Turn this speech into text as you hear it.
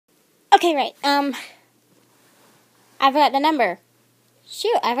Okay, right. I forgot the number.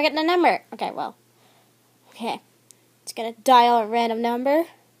 Shoot, I forgot the number. Okay, well. Okay. Just gonna dial a random number.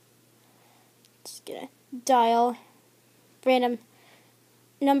 Just gonna dial random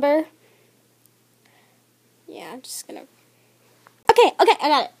number. Yeah, I'm just gonna... Okay, I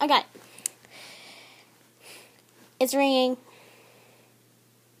got it. It's ringing.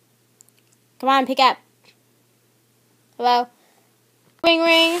 Come on, pick up. Hello? Ring,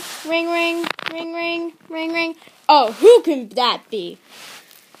 ring, ring, ring, ring, ring, ring, ring. Oh, who can that be?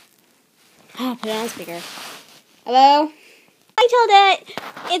 Oh, put it on speaker. Hello? Hi, Toadette.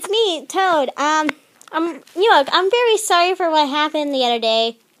 It's me, Toad. Look, I'm very sorry for what happened the other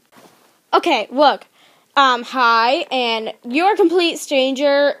day. Okay, look. Hi, and you're a complete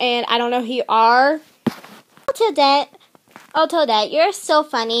stranger, and I don't know who you are. Oh, Toadette, you're so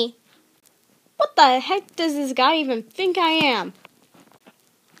funny. What the heck does this guy even think I am?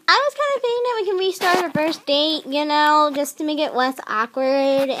 I was kind of thinking that we can restart our first date, just to make it less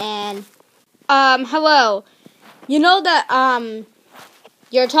awkward, and... hello. You know that,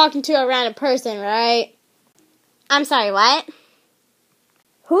 you're talking to a random person, right? I'm sorry, what?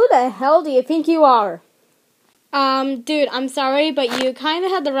 Who the hell do you think you are? Dude, I'm sorry, but you kind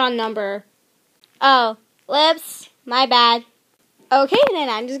of had the wrong number. Oh, whoops, my bad. Okay, then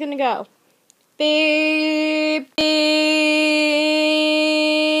I'm just gonna go. Beep, beep.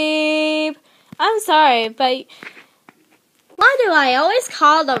 I'm sorry, but why do I always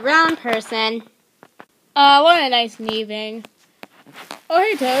call the wrong person? What a nice evening. Oh,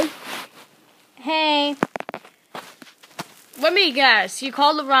 hey, Toad. Hey. Let me guess, you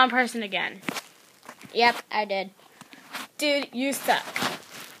called the wrong person again. Yep, I did. Dude, you suck.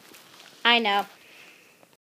 I know.